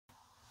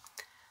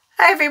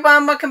Hi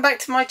everyone, welcome back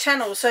to my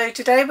channel. So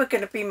today we're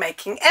going to be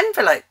making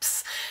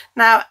envelopes.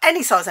 Now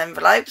any size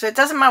envelope, so it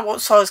doesn't matter what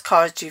size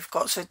card you've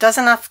got, so it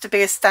doesn't have to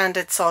be a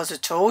standard size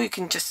at all. You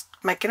can just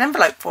make an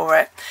envelope for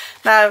it.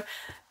 Now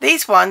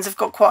these ones have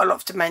got quite a lot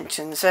of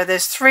dimensions, so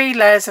there's 3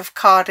 layers of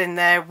card in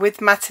there with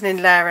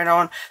matting layering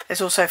on. There's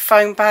also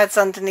foam pads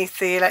underneath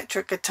the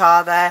electric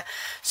guitar there,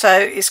 so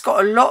it's got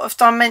a lot of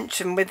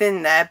dimension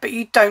within there, but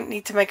you don't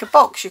need to make a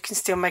box. You can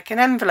still make an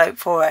envelope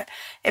for it.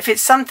 If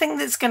it's something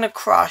that's going to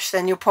crush,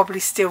 then you're probably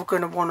still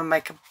going to want to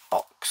make a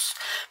box,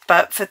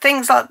 but for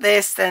things like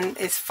this then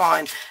it's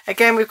fine.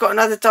 Again, we've got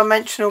another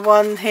dimensional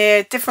one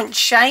here, different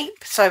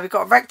shape, so we've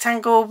got a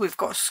rectangle, we've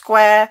got a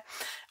square.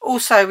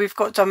 Also, we've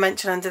got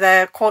dimension under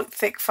there, quite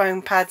thick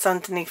foam pads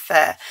underneath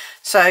there.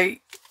 So,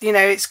 you know,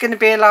 it's going to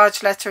be a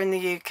large letter in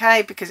the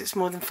UK because it's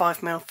more than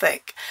 5mm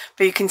thick.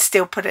 But you can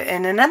still put it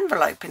in an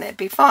envelope and it'd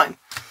be fine.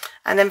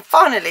 And then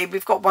finally,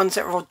 we've got ones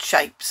that are odd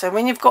shape. So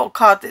when you've got a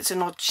card that's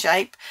an odd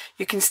shape,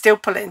 you can still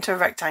pull it into a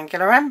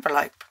rectangular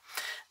envelope.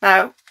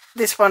 Now,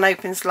 this one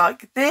opens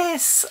like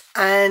this,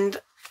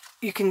 and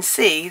you can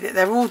see that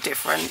they're all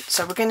different,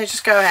 so we're going to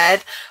just go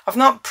ahead. I've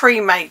not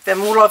pre-made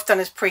them, all I've done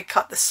is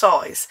pre-cut the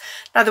size.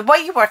 Now the way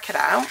you work it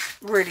out,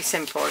 really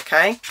simple,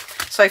 okay?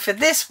 So for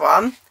this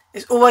one,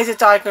 it's always a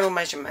diagonal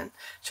measurement.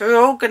 So we're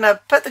all going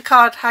to put the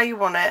card how you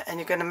want it, and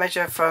you're going to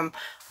measure from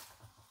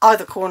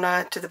either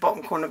corner to the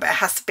bottom corner, but it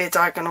has to be a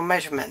diagonal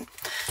measurement.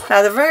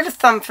 Now the rule of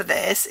thumb for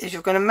this is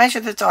you're going to measure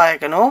the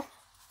diagonal,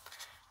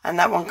 and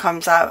that one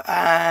comes out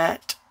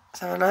at, let's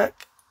have a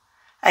look,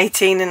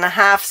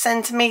 18.5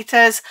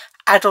 centimetres.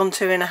 Add on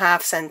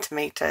 2.5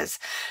 centimetres.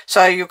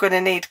 So you're going to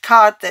need a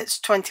card that's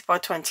 20 by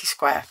 20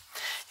 square.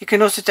 You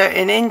can also do it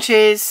in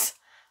inches,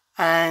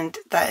 and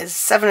that is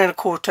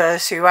 7.25.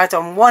 So you add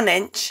on 1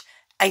 inch,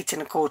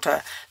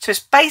 8.25. So it's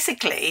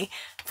basically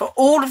for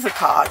all of the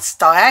cards,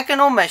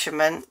 diagonal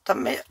measurement,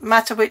 doesn't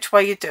matter which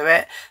way you do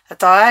it, a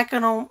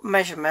diagonal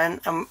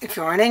measurement. And if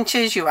you're in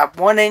inches, you add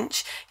 1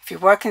 inch. If you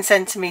work in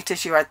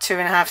centimetres, you add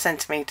 2.5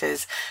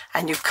 centimetres,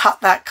 and you cut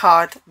that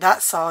card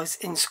that size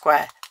in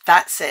square.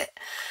 That's it.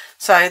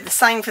 So the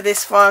same for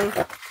this one.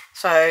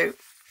 So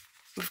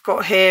we've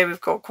got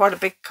quite a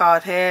big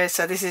card here.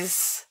 So this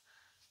is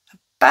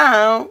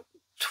about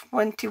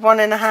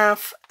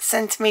 21.5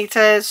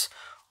 centimetres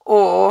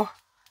or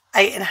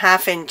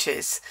 8.5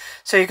 inches.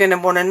 So you're going to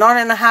want a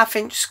 9.5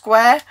 inch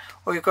square,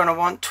 or you're going to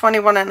want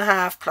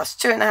 21.5 plus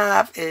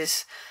 2.5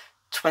 is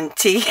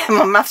 20.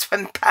 My maths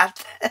went bad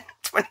then.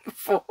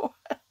 24.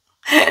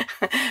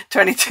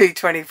 22,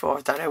 24.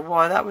 I don't know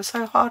why that was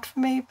so hard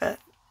for me, but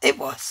it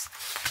was.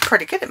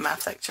 Pretty good at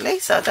maths actually,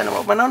 so I don't know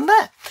what went on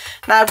there.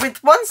 Now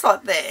with ones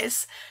like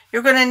this,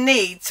 you're going to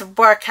need to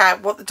work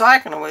out what the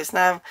diagonal is.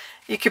 Now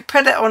you could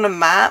put it on a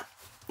map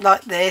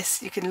like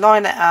this, you can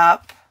line it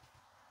up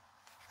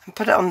and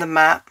put it on the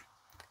map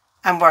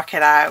and work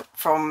it out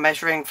from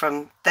measuring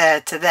from there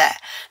to there.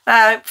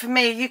 Now for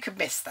me, you could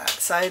miss that,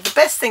 so the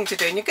best thing to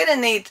do, and you're going to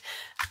need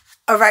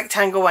a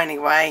rectangle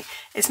anyway,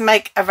 is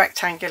make a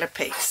rectangular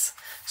piece.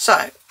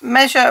 So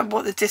measure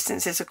what the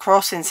distance is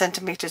across in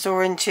centimetres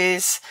or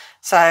inches.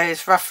 So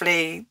it's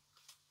roughly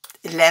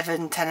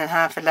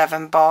 10.5,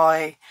 11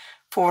 by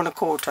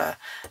 4.25.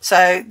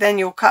 So then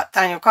you'll cut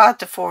down your card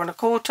to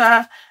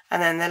 4.25,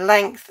 and then the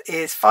length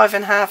is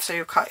 5.5. So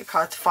you'll cut your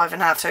card to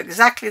 5.5. So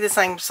exactly the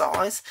same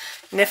size.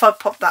 And if I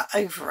pop that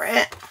over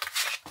it,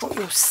 what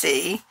you'll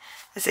see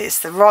is it's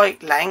the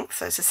right length.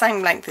 So it's the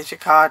same length as your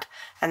card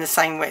and the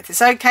same width.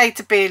 It's okay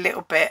to be a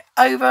little bit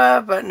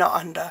over, but not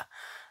under.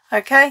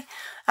 Okay.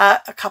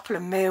 A couple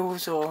of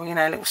mils, or you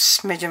know, a little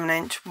smidge of an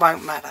inch,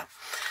 won't matter.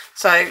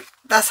 So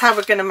that's how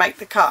we're going to make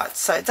the cards.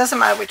 So it doesn't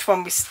matter which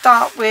one we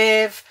start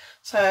with.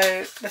 So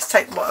let's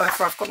take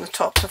whatever I've got on the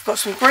top. So I've got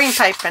some green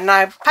paper.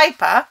 Now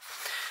paper,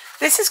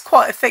 this is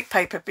quite a thick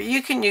paper, but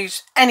you can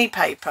use any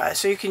paper.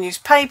 So you can use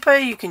paper,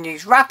 you can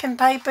use wrapping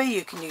paper,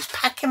 you can use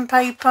packing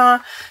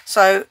paper.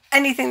 So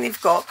anything that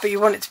you've got, but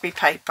you want it to be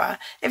paper.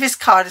 If it's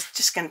card, it's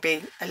just going to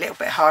be a little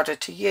bit harder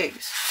to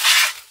use.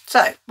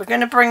 So we're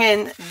going to bring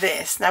in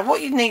this. Now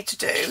what you need to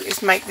do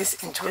is make this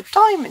into a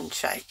diamond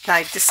shape. Now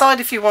decide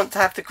if you want to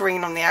have the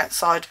green on the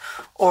outside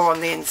or on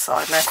the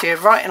inside. Now if you're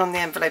writing on the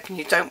envelope and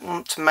you don't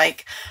want to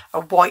make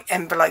a white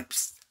envelope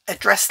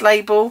address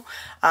label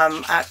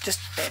out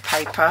just a bit of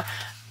paper,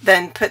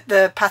 then put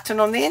the pattern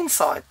on the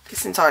inside.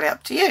 It's entirely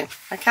up to you.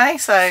 Okay,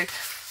 so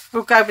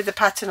we'll go with the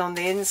pattern on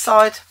the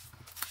inside,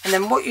 and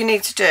then what you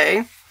need to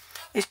do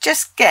is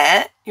just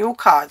get your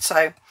card.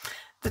 So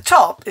the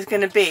top is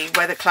going to be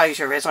where the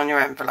closure is on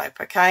your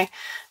envelope, okay?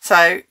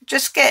 So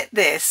just get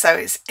this so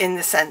it's in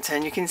the centre,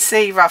 and you can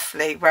see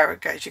roughly where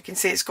it goes. You can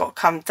see it's got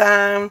to come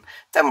down.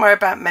 Don't worry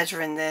about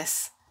measuring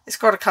this. It's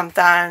got to come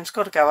down, it's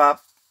got to go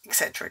up,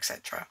 etc,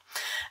 etc.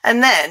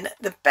 And then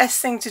the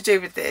best thing to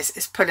do with this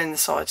is pull in the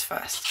sides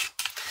first.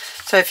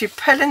 So if you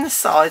pull in the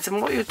sides,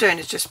 and what you're doing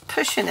is just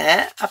pushing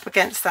it up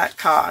against that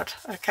card,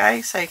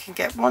 okay? So you can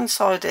get one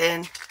side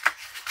in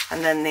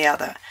and then the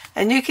other.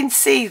 And you can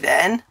see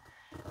then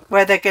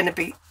where they're going to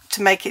be,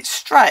 to make it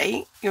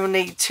straight, you'll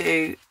need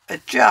to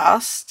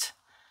adjust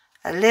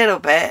a little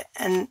bit,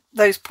 and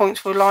those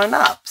points will line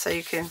up. So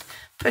you can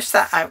push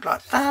that out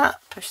like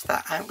that, push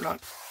that out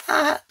like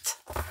that,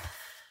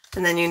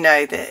 and then you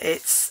know that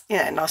it's, you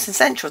know, nice and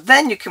central.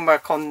 Then you can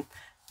work on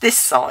this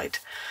side.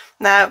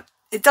 Now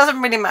it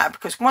doesn't really matter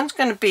because one's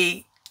going to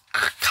be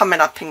coming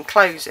up in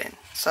closing,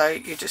 so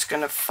you're just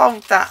going to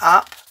fold that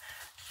up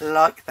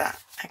like that.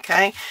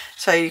 Okay,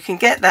 so you can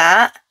get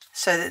that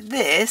so that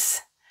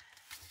this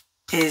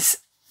is,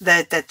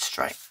 they're dead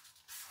straight.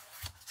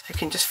 So you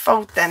can just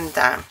fold them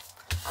down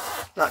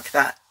like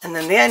that. And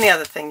then the only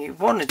other thing you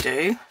want to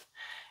do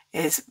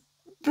is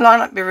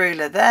line up your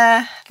ruler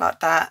there like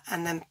that,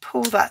 and then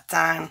pull that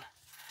down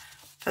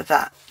for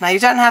that. Now you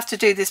don't have to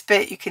do this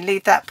bit, you can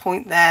leave that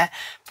point there,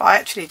 but I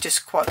actually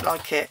just quite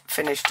like it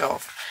finished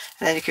off.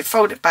 And then you can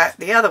fold it back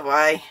the other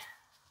way.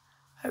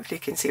 Hopefully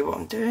you can see what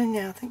I'm doing.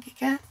 Yeah, I think you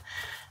can.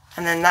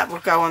 And then that will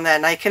go on there.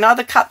 Now you can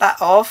either cut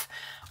that off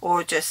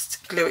or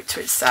just glue it to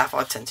itself.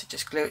 I tend to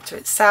just glue it to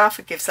itself.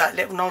 It gives that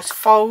little nice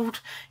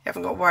fold. You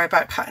haven't got to worry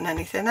about cutting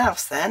anything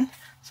else then.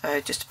 So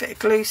just a bit of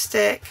glue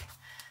stick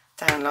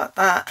down like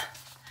that,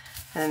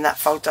 and then that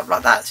folds up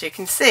like that. So you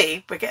can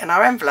see we're getting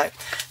our envelope.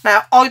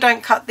 Now I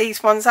don't cut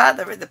these ones out,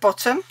 they're at the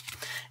bottom.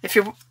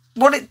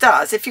 What it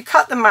does, if you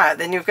cut them out,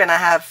 then you're going to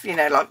have, you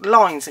know, like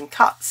lines and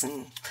cuts,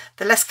 and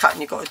the less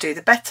cutting you've got to do,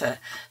 the better.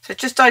 So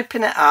just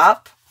open it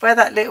up where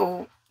that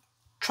little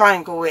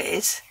triangle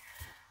is,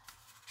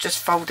 just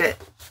fold it,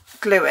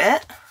 glue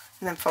it,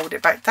 and then fold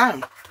it back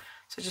down.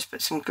 So just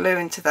put some glue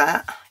into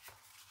that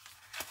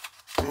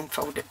and then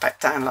fold it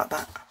back down like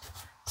that.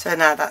 So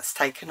now that's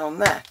taken on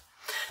there.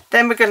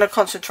 Then we're going to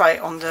concentrate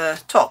on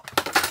the top.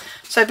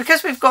 So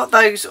because we've got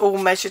those all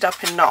measured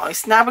up and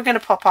nice, now we're going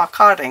to pop our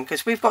card in,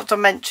 because we've got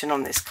dimension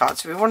on this card.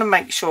 So we want to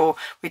make sure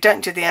we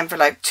don't do the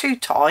envelope too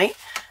tight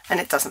and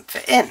it doesn't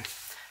fit in.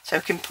 So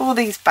we can pull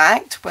these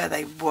back to where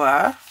they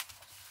were,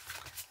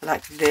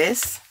 like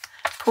this.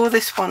 Pull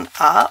this one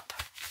up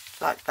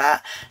like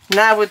that.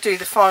 Now we'll do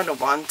the final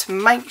one to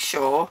make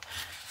sure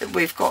that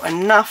we've got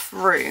enough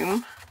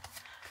room.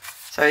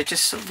 So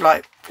just sort of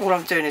like, all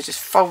I'm doing is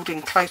just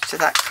folding close to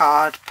that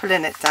card,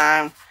 pulling it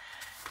down,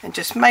 and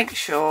just make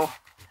sure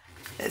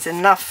there's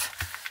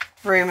enough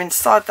room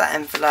inside that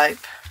envelope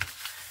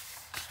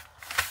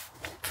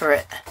for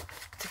it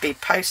to be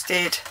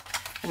posted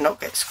and not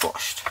get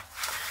squashed.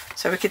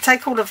 So we can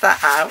take all of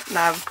that out.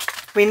 Now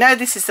we know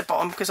this is the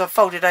bottom because I've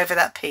folded over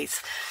that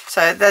piece.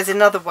 So there's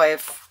another way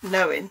of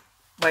knowing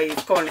where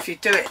you've gone. If you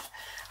do it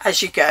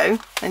as you go,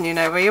 then you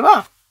know where you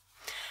are.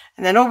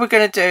 And then all we're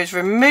going to do is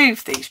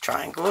remove these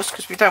triangles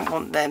because we don't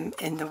want them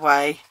in the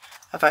way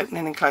of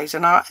opening and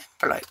closing our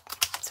envelope.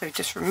 So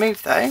just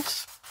remove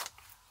those.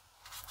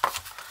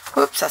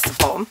 Whoops, that's the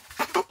bottom.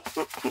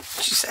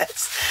 She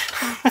says.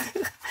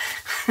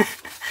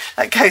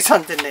 That goes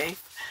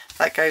underneath.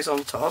 That goes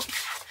on top.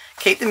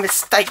 Keep the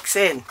mistakes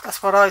in.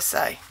 That's what I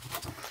say.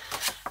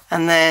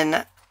 And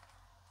then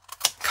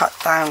cut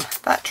down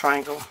that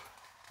triangle.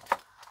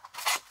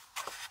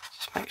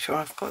 Just make sure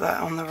I've got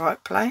that on the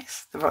right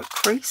place, the right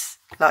crease,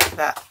 like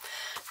that.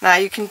 Now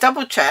you can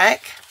double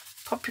check.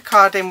 Pop your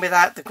card in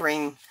without the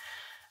green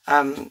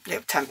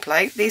little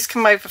template. These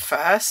come over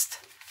first,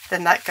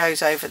 then that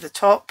goes over the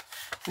top,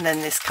 and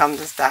then this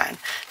comes down.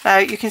 Now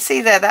you can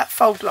see there that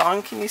fold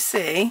line, can you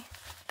see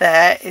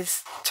there,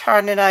 is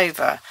turning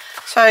over.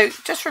 So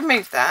just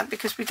remove that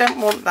because we don't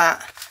want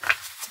that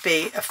to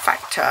be a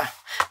factor.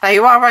 Now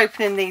you are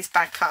opening these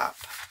back up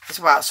as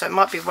well, so it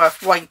might be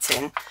worth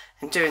waiting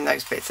and doing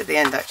those bits at the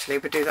end. Actually,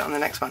 we'll do that on the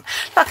next one.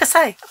 Like I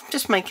say, I'm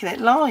just making it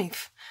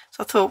live,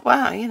 so I thought,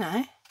 wow, you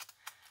know,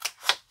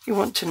 you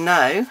want to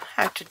know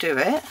how to do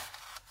it.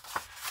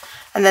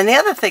 And then the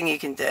other thing you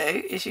can do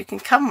is you can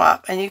come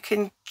up and you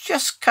can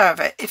just curve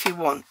it if you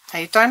want. Now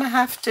you don't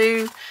have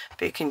to,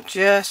 but you can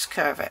just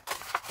curve it.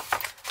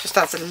 Just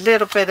adds a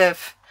little bit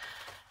of,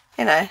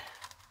 you know,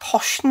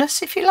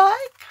 poshness, if you like.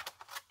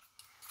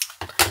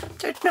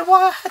 Don't know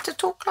why I had to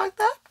talk like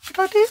that, but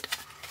I did.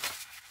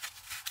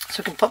 So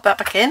we can pop that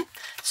back in.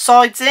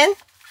 Sides in,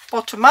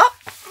 bottom up,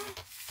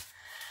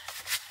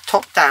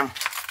 top down.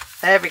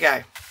 There we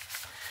go.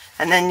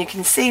 And then you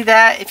can see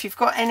there, if you've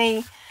got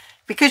any,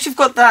 because you've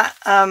got that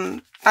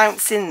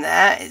bounce in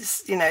there,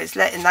 it's, you know, it's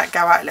letting that go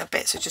out a little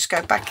bit. So just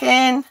go back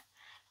in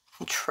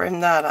and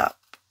trim that up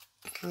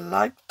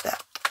like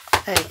that.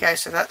 There you go.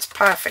 So that's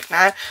perfect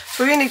now.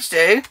 So all you need to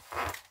do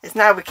is,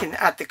 now we can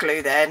add the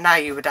glue there. Now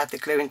you would add the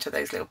glue into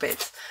those little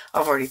bits.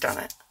 I've already done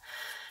it.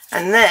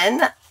 And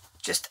then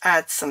just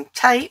add some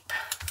tape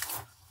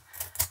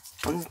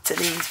onto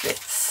these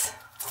bits,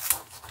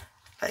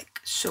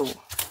 like so.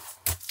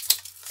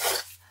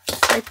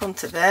 Tape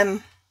onto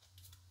them.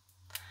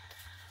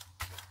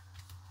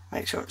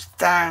 Make sure it's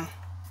down.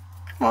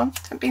 Come on,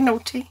 don't be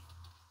naughty.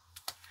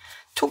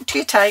 Talk to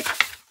your tape.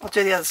 I'll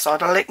do the other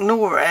side. I'll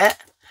ignore it.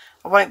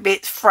 I won't be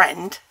its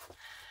friend.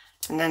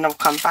 And then I'll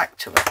come back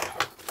to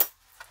it.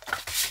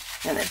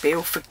 And it'll be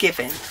all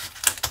forgiving.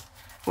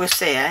 We'll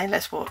see, eh?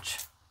 Let's watch.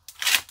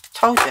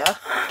 Told ya.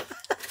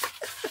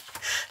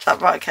 It's like,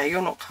 right, okay,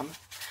 you're not coming.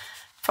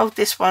 Fold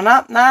this one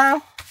up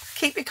now.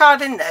 keep your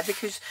card in there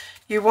because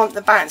you want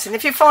the bounce. And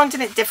if you're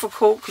finding it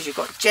difficult because you've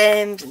got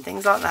gems and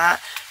things like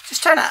that,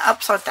 just turn it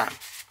upside down.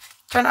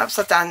 Turn it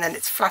upside down, then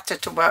it's flatter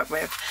to work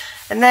with.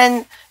 And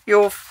then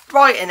you're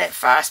writing it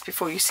first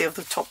before you seal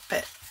the top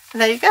bit.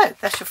 And there you go,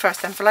 that's your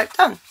first envelope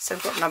done. So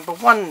we've got number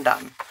 1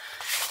 done.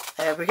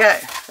 There we go,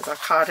 there's our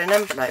card and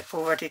envelope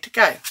all ready to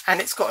go. And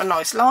it's got a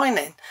nice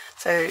lining,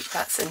 so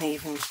that's an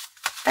even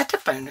better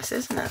bonus,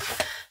 isn't it?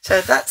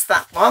 So that's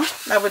that one.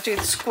 Now we'll do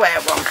the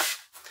square one.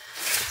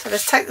 So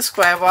let's take the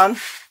square one,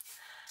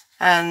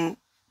 and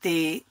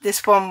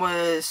this one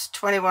was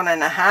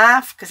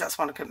 21.5 because that's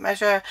one I couldn't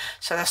measure.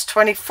 So that's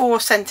 24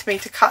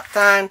 centimetre cut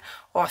down,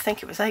 or I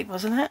think it was 8,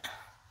 wasn't it?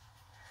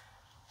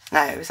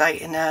 No, it was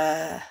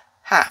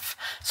 8.5.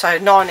 So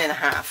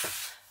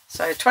 9.5.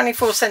 So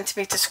 24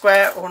 centimetre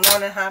square or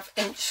 9.5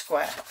 inch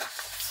square.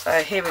 So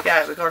here we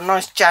go. We've got a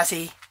nice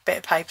jazzy bit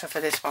of paper for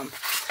this one.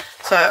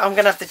 So I'm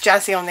going to have the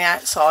jazzy on the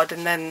outside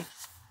and then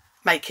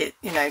make it,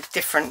 you know,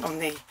 different on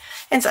the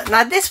inside.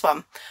 Now this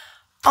one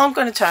I'm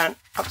going to turn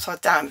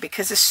upside down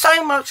because there's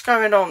so much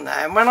going on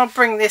there, and when I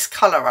bring this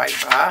colour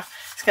over,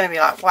 it's going to be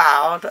like,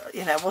 wow,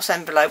 you know, what's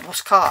envelope,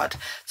 what's card?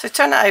 So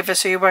turn it over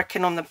so you're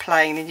working on the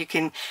plane and you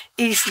can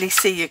easily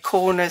see your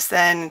corners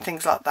then and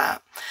things like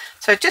that.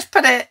 So just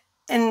put it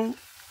in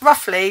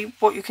roughly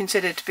what you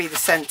consider to be the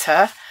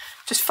centre.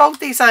 Just fold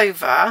these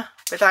over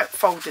without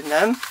folding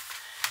them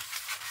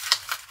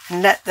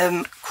and let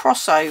them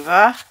cross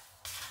over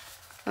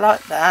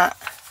like that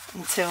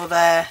until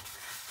they're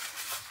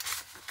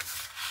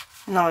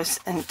nice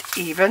and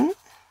even,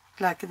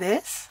 like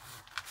this.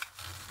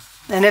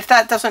 And if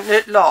that doesn't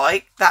look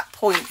like that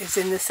point is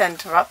in the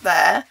centre up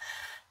there,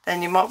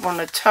 then you might want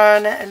to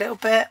turn it a little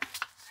bit.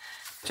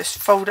 Just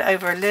fold it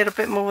over a little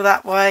bit more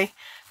that way.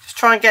 Just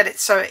try and get it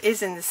so it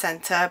is in the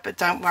centre, but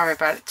don't worry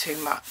about it too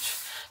much.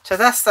 So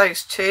that's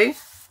those two.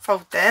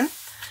 Fold them.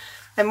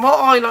 Then what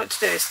I like to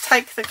do is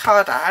take the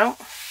card out,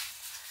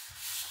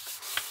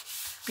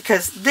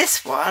 because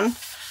this one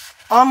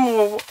I'm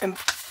more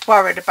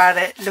worried about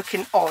it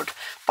looking odd.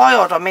 By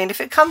odd I mean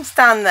if it comes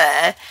down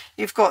there,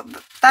 you've got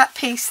that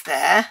piece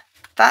there,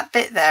 that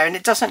bit there, and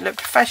it doesn't look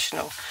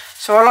professional.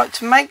 So I like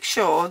to make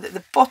sure that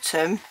the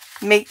bottom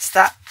meets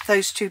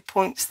those 2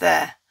 points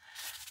there.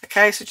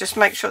 Okay, so just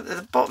make sure that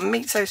the bottom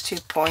meets those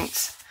 2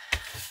 points.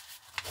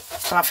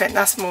 And I think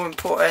that's more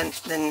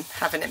important than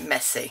having it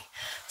messy.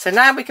 So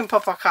now we can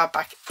pop our card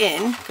back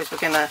in because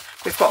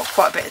we've got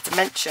quite a bit of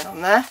dimension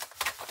on there.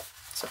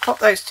 So pop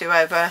those two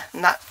over,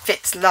 and that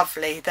fits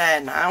lovely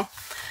there now.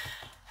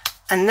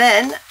 And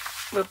then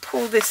we'll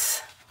pull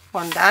this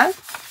one down.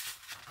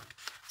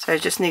 So you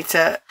just need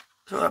to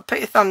sort of put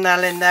your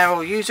thumbnail in there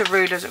or use a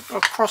ruler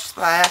across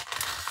there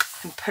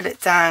and pull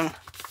it down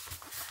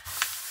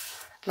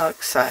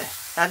like so.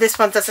 Now this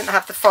one doesn't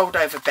have the fold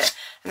over bit,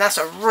 and that's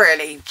a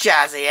really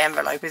jazzy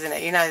envelope, isn't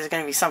it? You know there's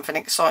going to be something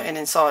exciting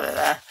inside of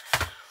there.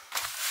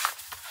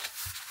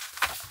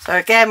 So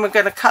again, we're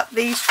going to cut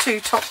these two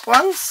top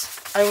ones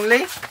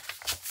only.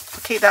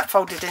 I'll keep that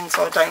folded in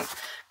so I don't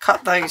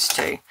cut those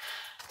two.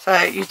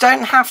 So you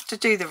don't have to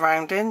do the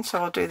rounding,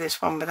 so I'll do this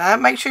one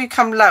without. Make sure you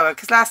come lower,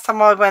 because last time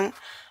I went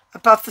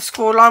above the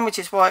score line, which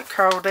is why it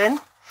curled in.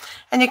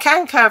 And you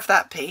can curve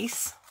that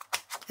piece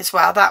as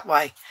well that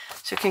way.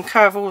 So you can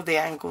curve all the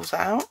angles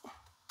out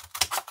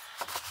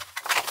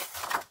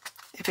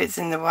if it's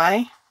in the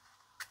way.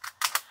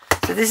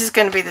 So this is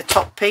going to be the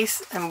top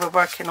piece, and we're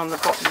working on the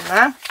bottom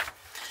now.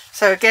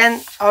 So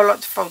again, I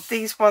like to fold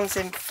these ones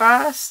in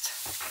first.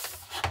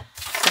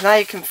 So now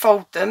you can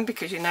fold them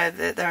because you know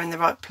that they're in the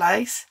right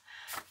place.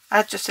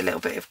 Add just a little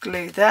bit of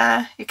glue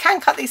there. You can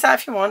cut these out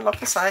if you want,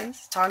 like I say,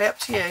 it's entirely up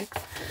to you.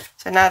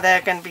 So now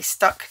they're going to be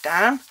stuck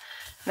down.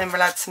 And then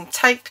we'll add some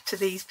tape to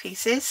these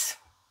pieces.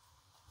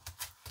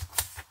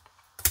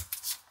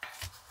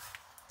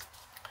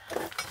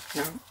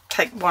 Now,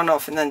 take one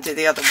off and then do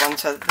the other one,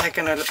 so they're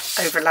going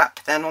to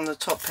overlap then on the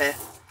top here.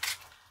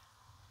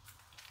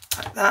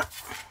 Like that.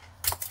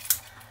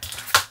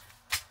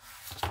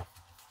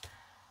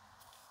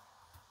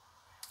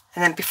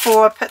 And then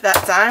before I put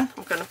that down,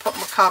 I'm going to put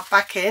my card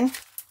back in.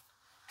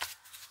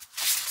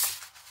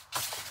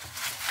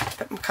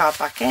 Put my card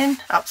back in,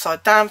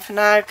 upside down for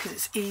now because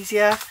it's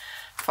easier.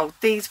 Fold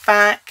these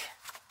back.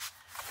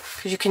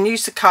 Because you can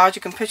use the card,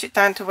 you can push it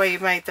down to where you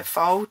made the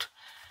fold.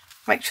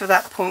 Make sure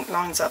that point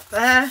lines up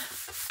there.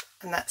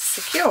 And that's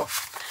secure.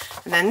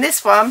 And then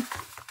this one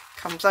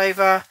comes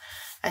over,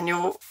 and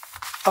you'll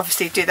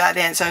obviously do that at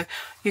the end. So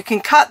you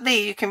can cut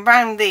these, you can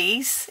round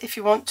these if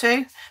you want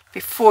to,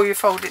 before you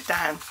fold it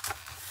down,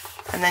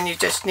 and then you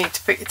just need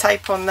to put your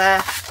tape on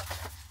there,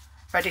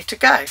 ready to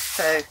go.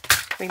 So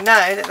we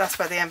know that that's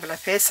where the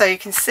envelope is. So you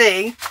can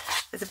see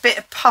there's a bit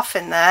of puff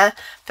in there,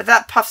 but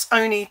that puff's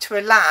only to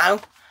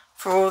allow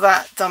for all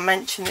that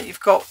dimension that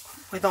you've got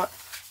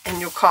in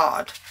your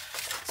card.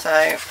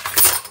 So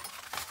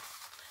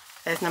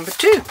there's number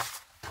 2.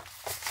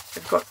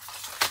 We've got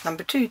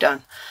number 2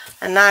 done.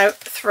 And now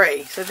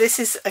 3. So this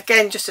is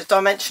again just a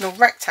dimensional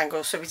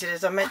rectangle. So we did a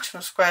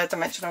dimensional square,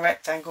 dimensional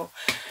rectangle.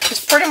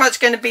 It's pretty much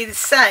going to be the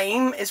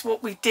same as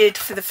what we did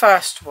for the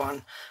first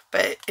one,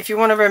 but if you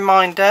want a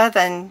reminder,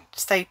 then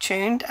stay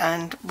tuned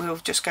and we'll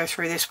just go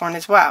through this one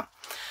as well.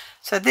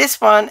 So this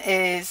one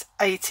is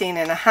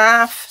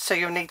 18.5, so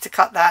you'll need to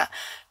cut that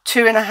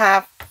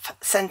 2.5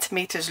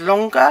 centimeters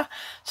longer,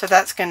 so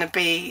that's going to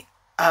be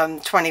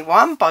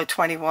 21 by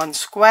 21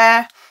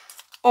 square,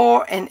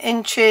 or in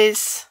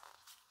inches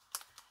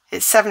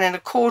it's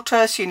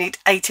 7.25, so you need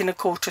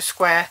 8.25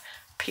 square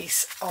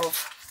piece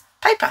of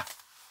paper,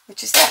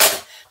 which is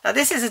that. Now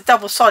this is a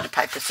double-sided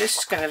paper, so this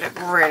is going to look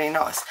really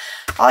nice.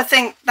 I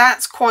think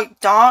that's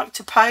quite dark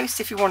to post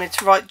if you wanted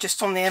to write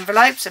just on the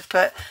envelope, so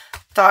put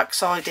dark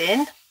side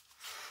in.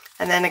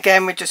 And then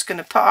again, we're just going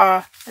to put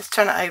our, let's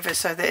turn it over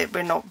so that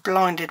we're not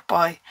blinded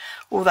by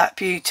all that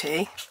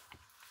beauty.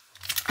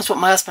 That's what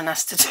my husband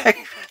has to do.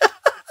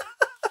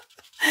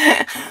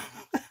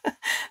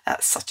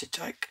 That's such a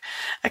joke.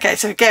 Okay,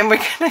 so again, we're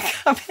going to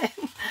come in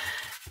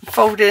and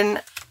fold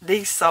in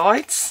these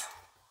sides.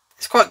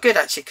 It's quite good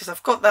actually, because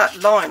I've got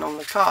that line on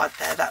the card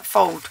there, that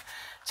fold.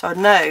 So I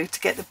know to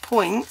get the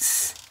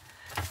points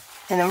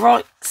in the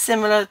right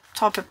similar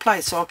type of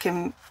place, so I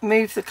can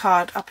move the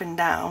card up and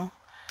down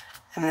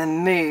and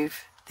then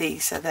move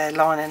these so they're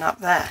lining up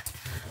there.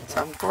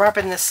 So I'm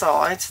grabbing the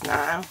sides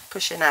now,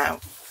 pushing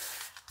out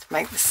to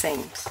make the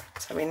seams.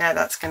 So we know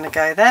that's going to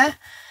go there.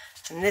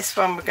 And this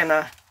one we're going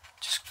to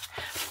just,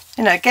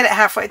 you know, get it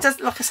halfway. It does,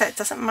 like I said, it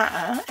doesn't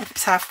matter if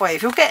it's halfway.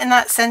 If you're getting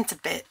that centre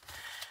bit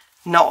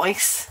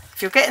nice,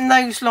 if you're getting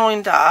those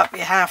lined up,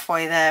 you're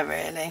halfway there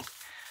really.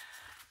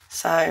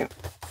 So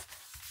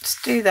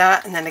just do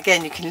that, and then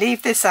again you can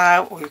leave this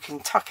out or you can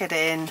tuck it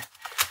in.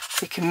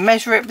 You can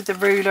measure it with the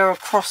ruler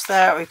across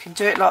there, or you can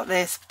do it like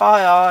this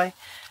by eye.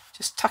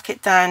 Just tuck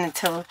it down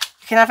until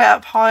you can have it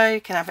up higher,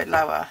 you can have it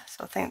lower.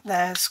 So I think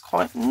there's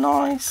quite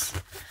nice.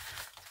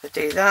 So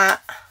do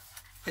that.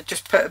 We'll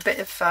just put a bit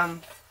of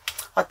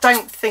I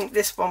don't think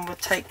this one will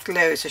take glue.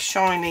 It's a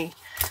shiny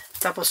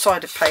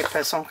double-sided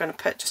paper, so I'm going to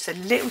put just a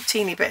little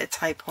teeny bit of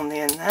tape on the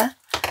end there.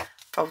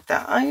 Fold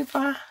that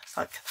over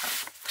like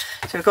that.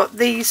 So we've got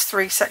these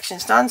 3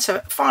 sections done. So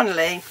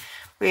finally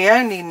we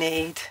only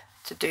need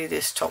to do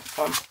this top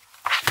one.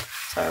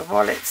 So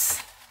while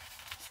it's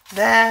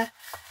there,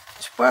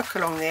 just work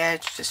along the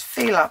edge, just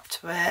feel up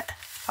to it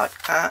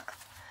like that.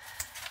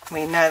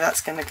 We know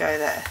that's going to go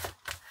there.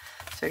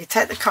 So you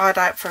take the card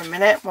out for a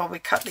minute while we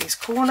cut these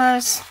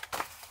corners.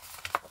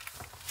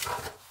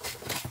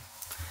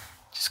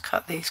 Just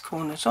cut these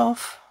corners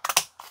off.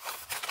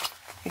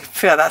 You can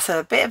feel that's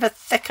a bit of a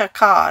thicker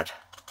card.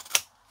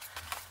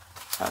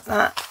 Like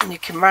that. And you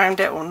can round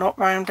it or not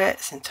round it.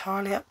 It's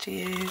entirely up to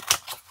you.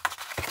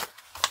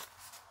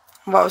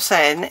 And what I was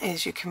saying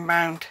is you can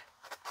round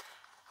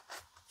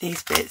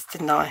these bits,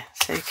 didn't I?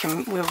 So you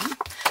can,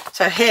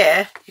 so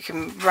here you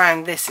can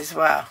round this as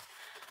well.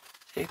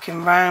 So you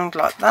can round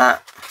like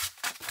that.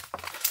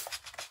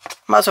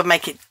 Might as well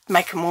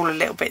make them all a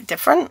little bit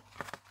different.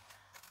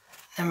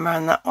 And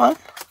round that one.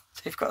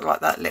 So you've got like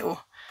that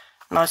little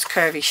nice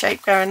curvy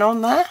shape going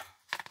on there.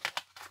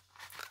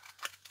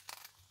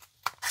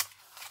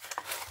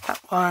 That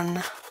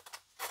one.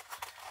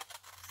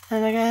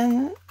 And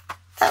again,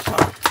 that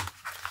one.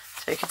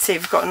 So you can see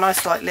we've got a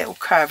nice like little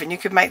curve, and you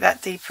could make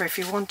that deeper if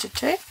you wanted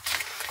to.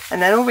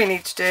 And then all we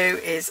need to do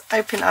is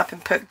open it up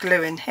and put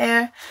glue in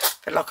here.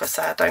 But like I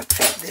said, I don't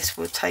think this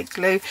will take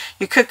glue.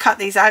 You could cut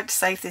these out to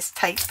save this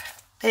tape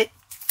bit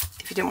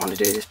if you didn't want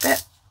to do this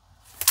bit.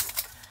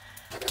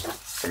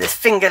 But this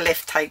finger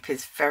lift tape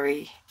is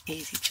very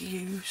easy to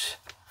use.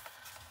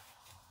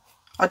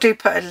 I do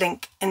put a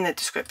link in the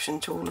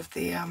description to all of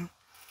the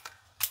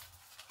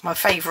my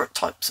favourite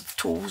types of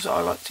tools that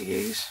I like to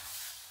use.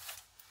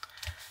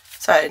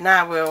 So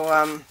now we'll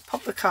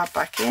pop the card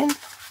back in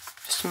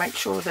just to make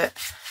sure that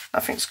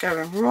nothing's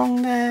going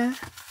wrong there.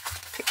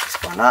 Pick this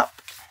one up.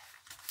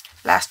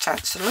 Last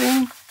chance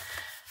saloon.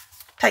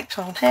 Tape's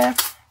on here.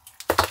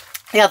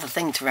 The other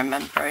thing to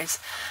remember is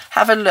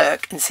have a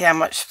look and see how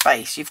much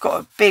space. You've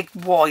got a big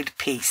wide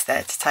piece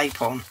there to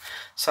tape on.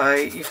 So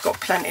you've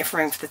got plenty of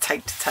room for the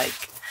tape to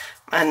take.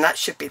 And that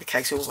should be the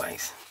case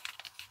always.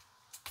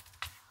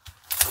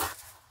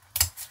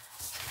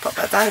 Pop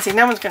that down. See,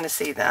 no one's going to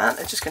see that.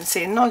 They're just going to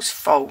see a nice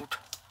fold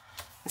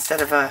instead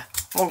of a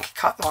wonky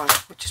cut line,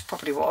 which is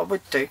probably what I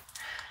would do.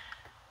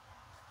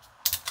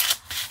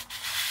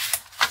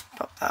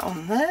 Pop that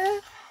on there.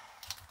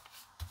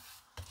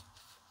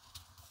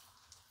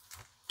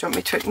 Do you want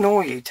me to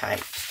ignore you,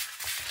 tape?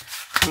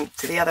 Come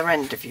to the other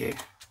end of you.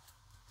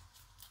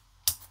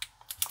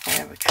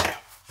 There we go.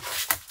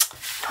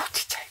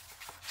 Naughty tape.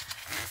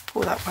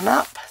 Pull that one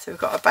up. So we've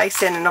got our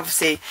base in, and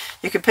obviously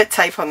you can put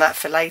tape on that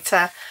for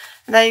later.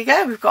 And there you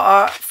go, we've got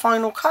our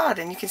final card,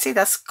 and you can see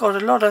that's got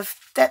a lot of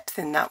depth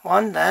in that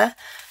one there.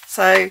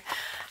 So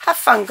have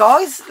fun,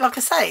 guys. Like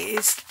I say,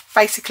 it's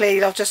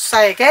basically, I'll just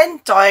say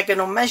again,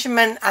 diagonal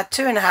measurement at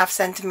 2.5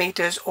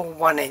 centimeters or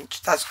 1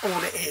 inch. That's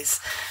all it is.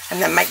 And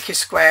then make your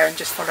square and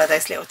just follow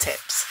those little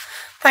tips.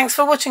 Thanks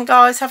for watching,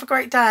 guys. Have a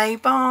great day.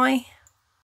 Bye.